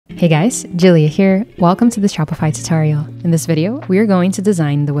Hey guys, Julia here. Welcome to the Shopify tutorial. In this video, we are going to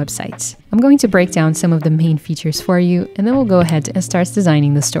design the website. I'm going to break down some of the main features for you, and then we'll go ahead and start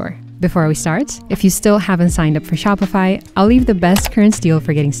designing the store. Before we start, if you still haven't signed up for Shopify, I'll leave the best current deal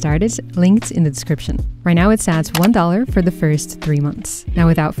for getting started linked in the description. Right now it's at $1 for the first 3 months. Now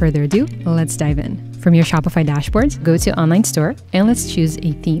without further ado, let's dive in. From your Shopify dashboard, go to Online Store and let's choose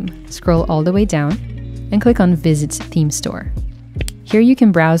a theme. Scroll all the way down and click on Visit Theme Store. Here you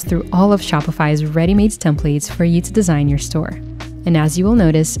can browse through all of Shopify's ready-made templates for you to design your store. And as you will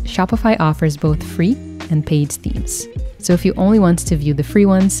notice, Shopify offers both free and paid themes. So if you only want to view the free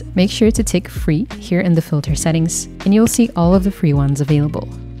ones, make sure to tick free here in the filter settings, and you'll see all of the free ones available.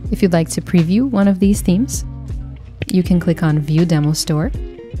 If you'd like to preview one of these themes, you can click on View Demo Store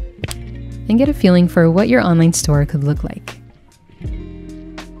and get a feeling for what your online store could look like.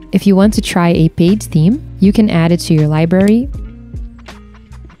 If you want to try a paid theme, you can add it to your library,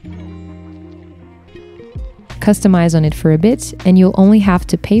 customize on it for a bit, and you'll only have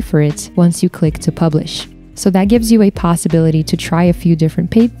to pay for it once you click to publish. So that gives you a possibility to try a few different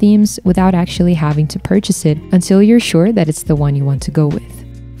paid themes without actually having to purchase it until you're sure that it's the one you want to go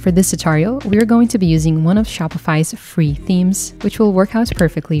with. For this tutorial, we're going to be using one of Shopify's free themes, which will work out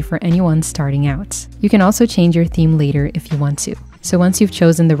perfectly for anyone starting out. You can also change your theme later if you want to. So once you've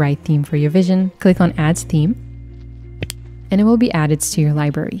chosen the right theme for your vision, click on Add Theme, and it will be added to your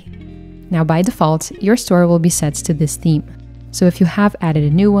library. Now by default, your store will be set to this theme. So if you have added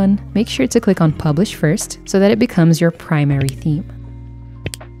a new one, make sure to click on Publish first so that it becomes your primary theme.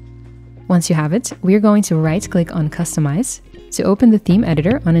 Once you have it, we are going to right-click on Customize to open the theme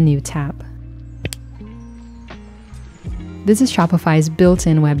editor on a new tab. This is Shopify's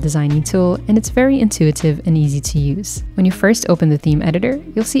built-in web designing tool, and it's very intuitive and easy to use. When you first open the theme editor,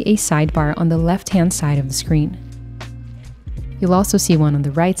 you'll see a sidebar on the left-hand side of the screen. You'll also see one on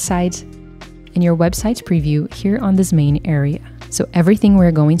the right side, and your website's preview here on this main area. So everything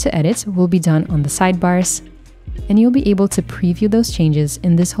we're going to edit will be done on the sidebars, and you'll be able to preview those changes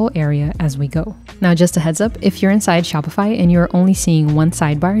in this whole area as we go. Now just a heads up, if you're inside Shopify and you're only seeing one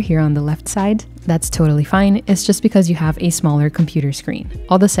sidebar here on the left side, that's totally fine. It's just because you have a smaller computer screen.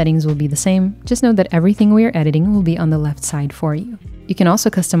 All the settings will be the same. Just know that everything we are editing will be on the left side for you. You can also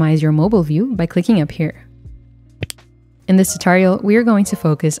customize your mobile view by clicking up here. In this tutorial, we are going to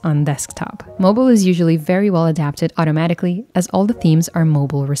focus on desktop. Mobile is usually very well adapted automatically as all the themes are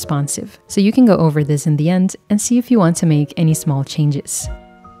mobile responsive. So you can go over this in the end and see if you want to make any small changes.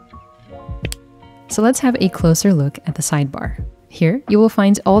 So let's have a closer look at the sidebar. Here, you will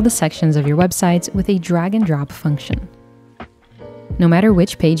find all the sections of your website with a drag and drop function. No matter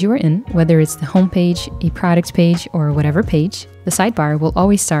which page you are in, whether it's the home page, a product page, or whatever page, the sidebar will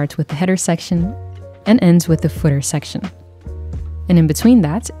always start with the header section and ends with the footer section. And in between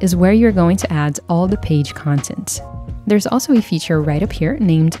that is where you're going to add all the page content. There's also a feature right up here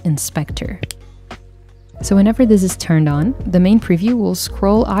named Inspector. So whenever this is turned on, the main preview will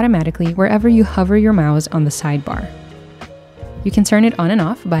scroll automatically wherever you hover your mouse on the sidebar. You can turn it on and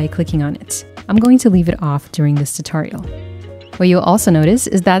off by clicking on it. I'm going to leave it off during this tutorial. What you'll also notice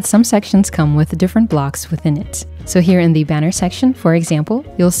is that some sections come with different blocks within it. So here in the banner section, for example,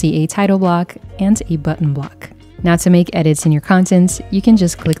 you'll see a title block and a button block. Now to make edits in your content, you can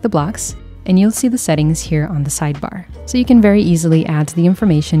just click the blocks and you'll see the settings here on the sidebar. So you can very easily add the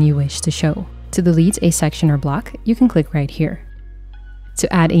information you wish to show. To delete a section or block, you can click right here.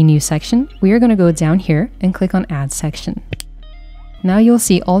 To add a new section, we are going to go down here and click on Add Section. Now you'll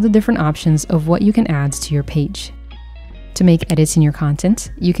see all the different options of what you can add to your page. To make edits in your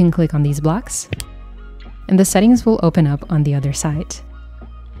content, you can click on these blocks, and the settings will open up on the other side.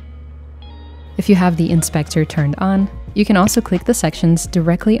 If you have the inspector turned on, you can also click the sections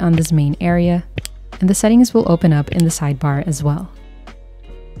directly on this main area, and the settings will open up in the sidebar as well.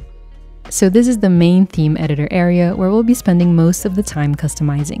 So this is the main theme editor area where we'll be spending most of the time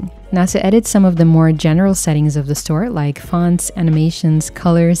customizing. Now to edit some of the more general settings of the store, like fonts, animations,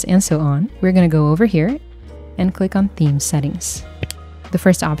 colors, and so on, we're going to go over here and click on Theme Settings. The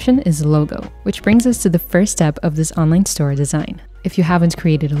first option is Logo, which brings us to the first step of this online store design. If you haven't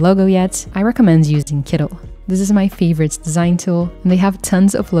created a logo yet, I recommend using Kittl. This is my favorite design tool, and they have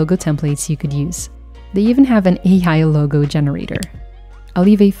tons of logo templates you could use. They even have an AI logo generator. I'll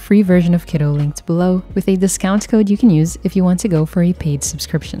leave a free version of Kittl linked below with a discount code you can use if you want to go for a paid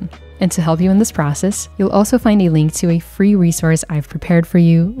subscription. And to help you in this process, you'll also find a link to a free resource I've prepared for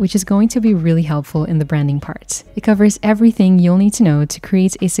you, which is going to be really helpful in the branding part. It covers everything you'll need to know to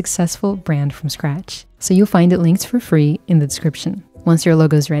create a successful brand from scratch. So you'll find it linked for free in the description. Once your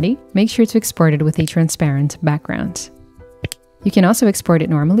logo is ready, make sure to export it with a transparent background. You can also export it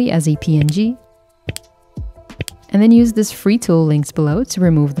normally as a PNG, and then use this free tool linked below to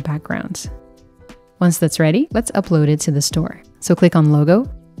remove the background. Once that's ready, let's upload it to the store. So click on Logo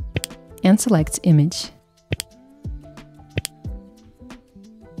and select Image.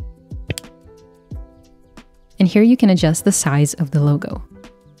 And here you can adjust the size of the logo.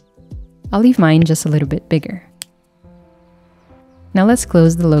 I'll leave mine just a little bit bigger. Now let's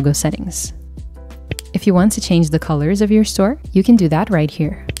close the logo settings. If you want to change the colors of your store, you can do that right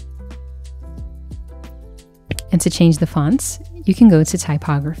here. And to change the fonts, you can go to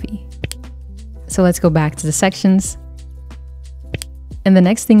Typography. So let's go back to the sections. And the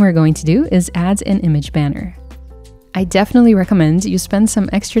next thing we're going to do is add an image banner. I definitely recommend you spend some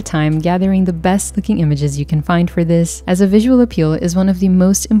extra time gathering the best looking images you can find for this, as a visual appeal is one of the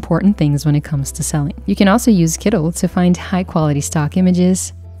most important things when it comes to selling. You can also use Kittl to find high quality stock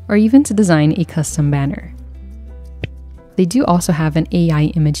images, or even to design a custom banner. They do also have an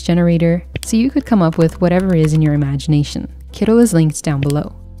AI image generator, so you could come up with whatever is in your imagination. Kittl is linked down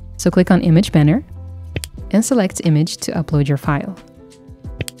below. So click on Image Banner and select Image to upload your file.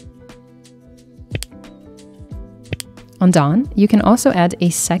 On Dawn, you can also add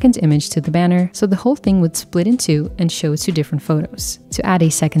a second image to the banner, so the whole thing would split in two and show two different photos. To add a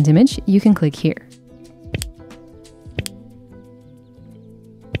second image, you can click here.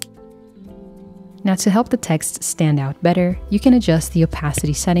 Now to help the text stand out better, you can adjust the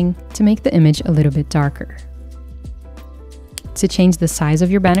opacity setting to make the image a little bit darker. To change the size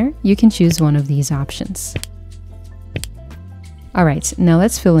of your banner, you can choose one of these options. Alright, now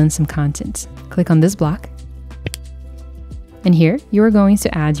let's fill in some content. Click on this block. And here, you are going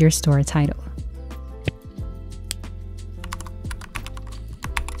to add your store title.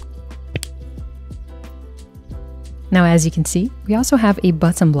 Now, as you can see, we also have a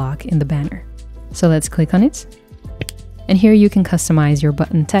button block in the banner. So let's click on it. And here you can customize your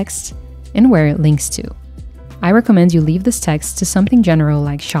button text and where it links to. I recommend you leave this text to something general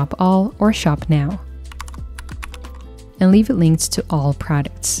like Shop All or Shop Now. And leave it linked to all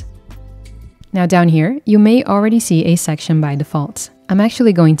products. Now down here, you may already see a section by default. I'm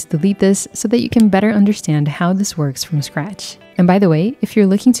actually going to delete this so that you can better understand how this works from scratch. And by the way, if you're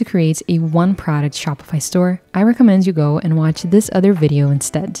looking to create a one product Shopify store, I recommend you go and watch this other video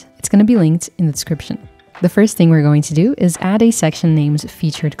instead. It's going to be linked in the description. The first thing we're going to do is add a section named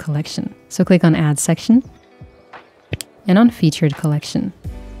Featured Collection. So click on Add Section and on Featured Collection.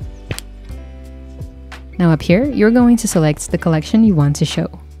 Now up here, you're going to select the collection you want to show.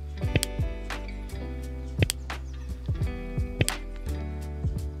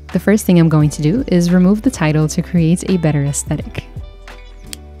 The first thing I'm going to do is remove the title to create a better aesthetic.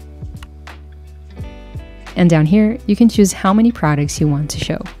 And down here, you can choose how many products you want to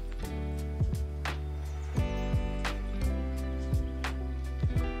show.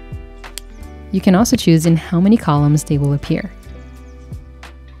 You can also choose in how many columns they will appear.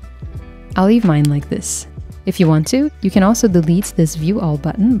 I'll leave mine like this. If you want to, you can also delete this View All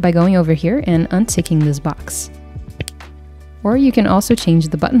button by going over here and unticking this box. Or you can also change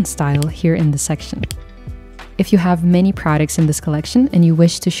the button style here in the section. If you have many products in this collection and you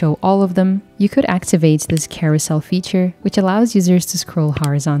wish to show all of them, you could activate this carousel feature, which allows users to scroll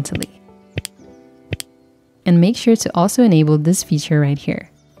horizontally. And make sure to also enable this feature right here,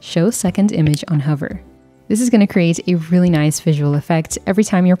 Show Second Image on Hover. This is going to create a really nice visual effect every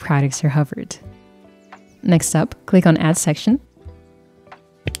time your products are hovered. Next up, click on Add Section.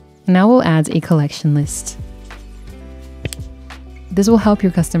 Now we'll add a collection list. This will help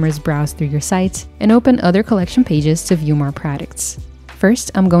your customers browse through your site and open other collection pages to view more products.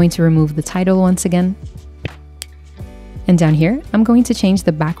 First, I'm going to remove the title once again. And down here, I'm going to change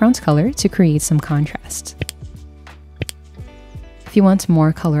the background color to create some contrast. If you want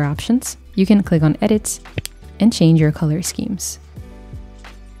more color options, you can click on Edit and change your color schemes.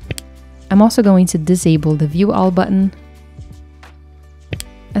 I'm also going to disable the View All button,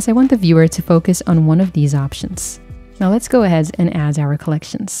 as I want the viewer to focus on one of these options. Now let's go ahead and add our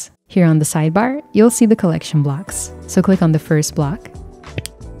collections. Here on the sidebar, you'll see the collection blocks. So click on the first block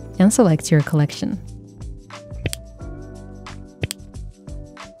and select your collection.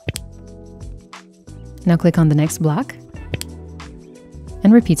 Now click on the next block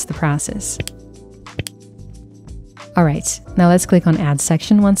and repeats the process. Alright, now let's click on Add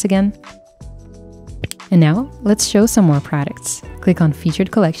Section once again. And now let's show some more products. Click on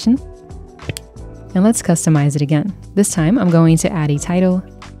Featured Collection. And let's customize it again. This time I'm going to add a title,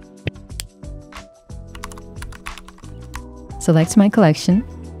 select my collection,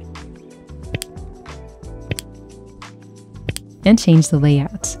 and change the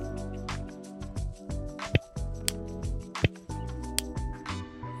layout.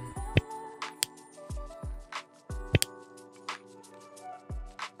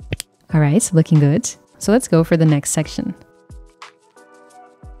 All right, looking good. So let's go for the next section.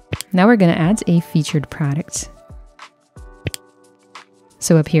 Now we're going to add a featured product.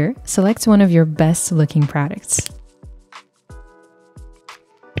 So up here, select one of your best looking products.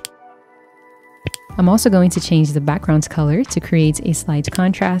 I'm also going to change the background color to create a slight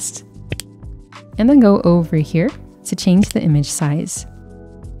contrast, and then go over here to change the image size.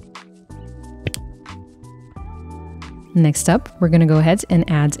 Next up, we're going to go ahead and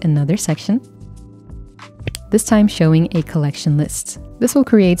add another section, this time showing a collection list. This will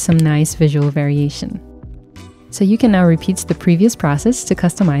create some nice visual variation. So you can now repeat the previous process to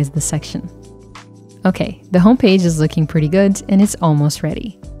customize the section. Okay, the homepage is looking pretty good and it's almost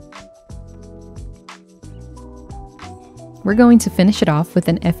ready. We're going to finish it off with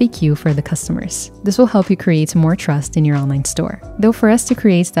an FAQ for the customers. This will help you create more trust in your online store. Though for us to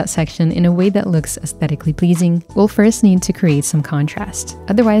create that section in a way that looks aesthetically pleasing, we'll first need to create some contrast.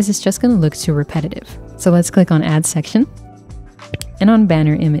 Otherwise, it's just going to look too repetitive. So let's click on Add Section and on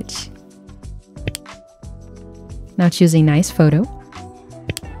Banner Image. Now choose a nice photo.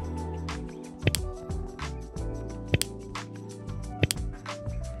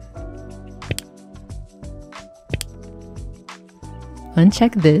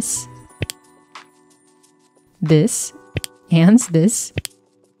 Uncheck this, and this,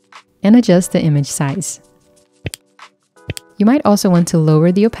 and adjust the image size. You might also want to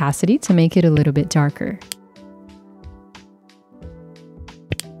lower the opacity to make it a little bit darker.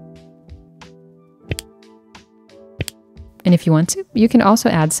 And if you want to, you can also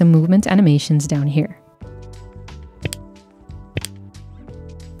add some movement animations down here.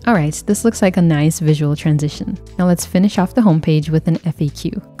 Alright, this looks like a nice visual transition. Now let's finish off the homepage with an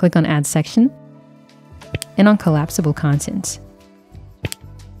FAQ. Click on Add Section and on Collapsible Content.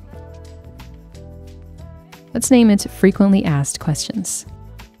 Let's name it Frequently Asked Questions.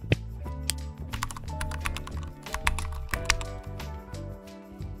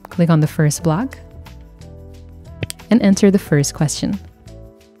 Click on the first block and enter the first question.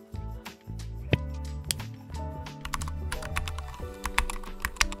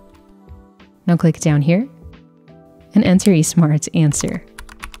 Now click down here and enter a smart answer.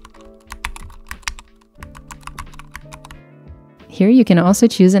 Here you can also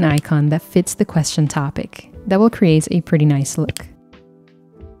choose an icon that fits the question topic. That will create a pretty nice look.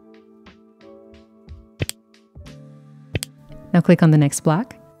 Now click on the next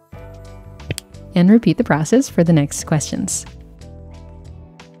block and repeat the process for the next questions.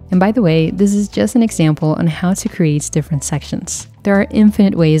 And by the way, this is just an example on how to create different sections. There are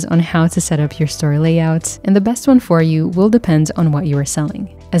infinite ways on how to set up your store layout, and the best one for you will depend on what you are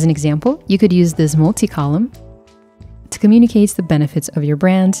selling. As an example, you could use this multi-column to communicate the benefits of your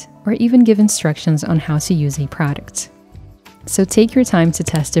brand, or even give instructions on how to use a product. So take your time to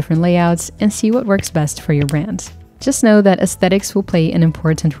test different layouts and see what works best for your brand. Just know that aesthetics will play an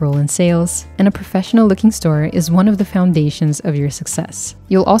important role in sales, and a professional looking store is one of the foundations of your success.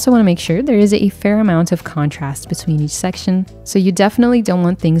 You'll also want to make sure there is a fair amount of contrast between each section, so you definitely don't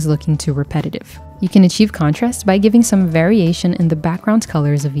want things looking too repetitive. You can achieve contrast by giving some variation in the background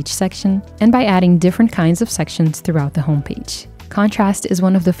colors of each section, and by adding different kinds of sections throughout the homepage. Contrast is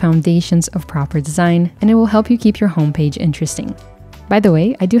one of the foundations of proper design, and it will help you keep your homepage interesting. By the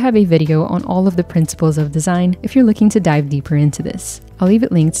way, I do have a video on all of the principles of design if you're looking to dive deeper into this. I'll leave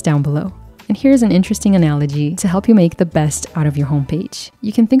it linked down below. And here's an interesting analogy to help you make the best out of your homepage.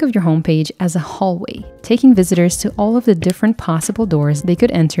 You can think of your homepage as a hallway, taking visitors to all of the different possible doors they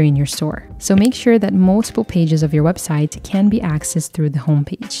could enter in your store. So make sure that multiple pages of your website can be accessed through the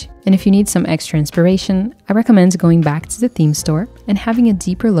homepage. And if you need some extra inspiration, I recommend going back to the theme store and having a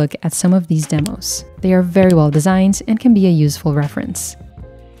deeper look at some of these demos. They are very well designed and can be a useful reference.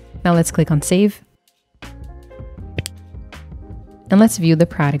 Now let's click on Save. And let's view the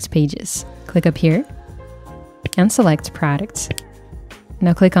product pages. Click up here and select Product.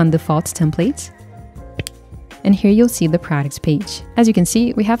 Now click on Default Template. And here you'll see the product page. As you can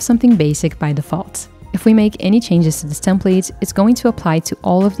see, we have something basic by default. If we make any changes to this template, it's going to apply to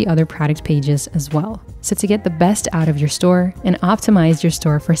all of the other product pages as well. So to get the best out of your store and optimize your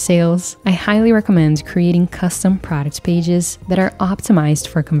store for sales, I highly recommend creating custom product pages that are optimized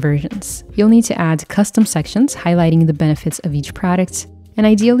for conversions. You'll need to add custom sections highlighting the benefits of each product, and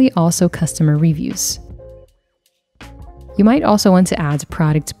ideally also customer reviews. You might also want to add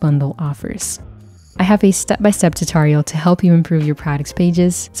product bundle offers. I have a step-by-step tutorial to help you improve your products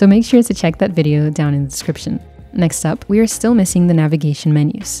pages, so make sure to check that video down in the description. Next up, we are still missing the navigation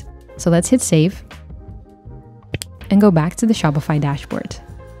menus. So let's hit Save and go back to the Shopify dashboard.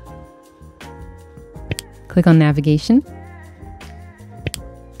 Click on Navigation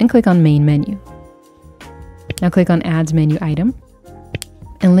and click on Main Menu. Now click on Add Menu Item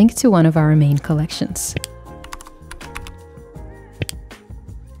and link to one of our main collections.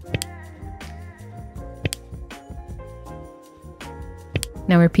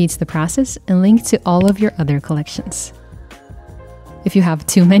 Now repeat the process and link to all of your other collections. If you have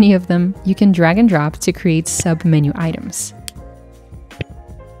too many of them, you can drag and drop to create sub-menu items.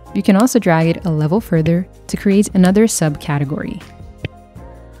 You can also drag it a level further to create another subcategory.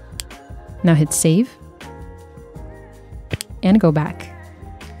 Now hit Save and go back.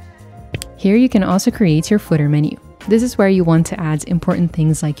 Here you can also create your footer menu. This is where you want to add important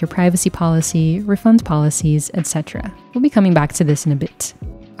things like your privacy policy, refund policies, etc. We'll be coming back to this in a bit.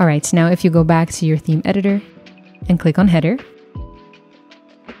 Alright, now if you go back to your theme editor and click on Header,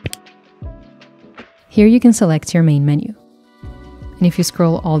 here you can select your main menu. And if you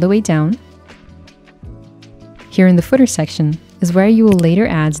scroll all the way down, here in the footer section is where you will later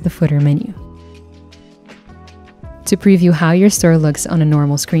add the footer menu. To preview how your store looks on a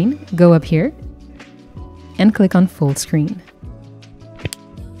normal screen, go up here and click on Full Screen.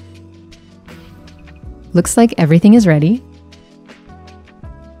 Looks like everything is ready.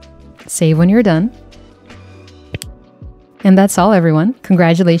 Save when you're done. And that's all, everyone.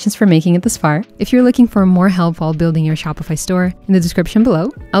 Congratulations for making it this far. If you're looking for more help while building your Shopify store, in the description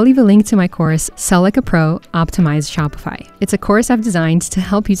below, I'll leave a link to my course, Sell Like a Pro, Optimize Shopify. It's a course I've designed to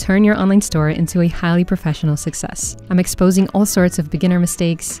help you turn your online store into a highly professional success. I'm exposing all sorts of beginner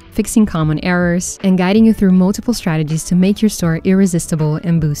mistakes, fixing common errors, and guiding you through multiple strategies to make your store irresistible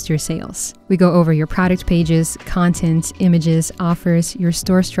and boost your sales. We go over your product pages, content, images, offers, your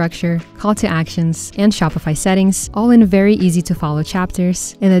store structure, call to actions, and Shopify settings, all in very easy to follow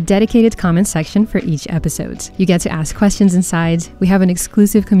chapters, and a dedicated comment section for each episode. You get to ask questions inside. We have an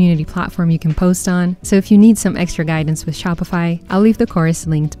exclusive community platform you can post on, so if you need some extra guidance with Shopify, I'll leave the course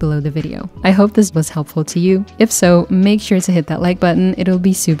linked below the video. I hope this was helpful to you. If so, make sure to hit that like button. It'll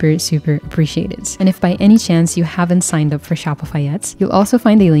be super appreciated. And if by any chance you haven't signed up for Shopify yet, you'll also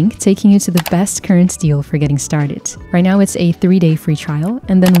find a link taking you to the best current deal for getting started. Right now it's a 3-day free trial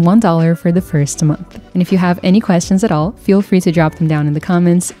and then $1 for the first month. And if you have any questions at all, feel free to drop them down in the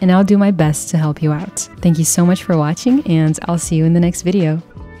comments and I'll do my best to help you out. Thank you so much for watching, and I'll see you in the next video.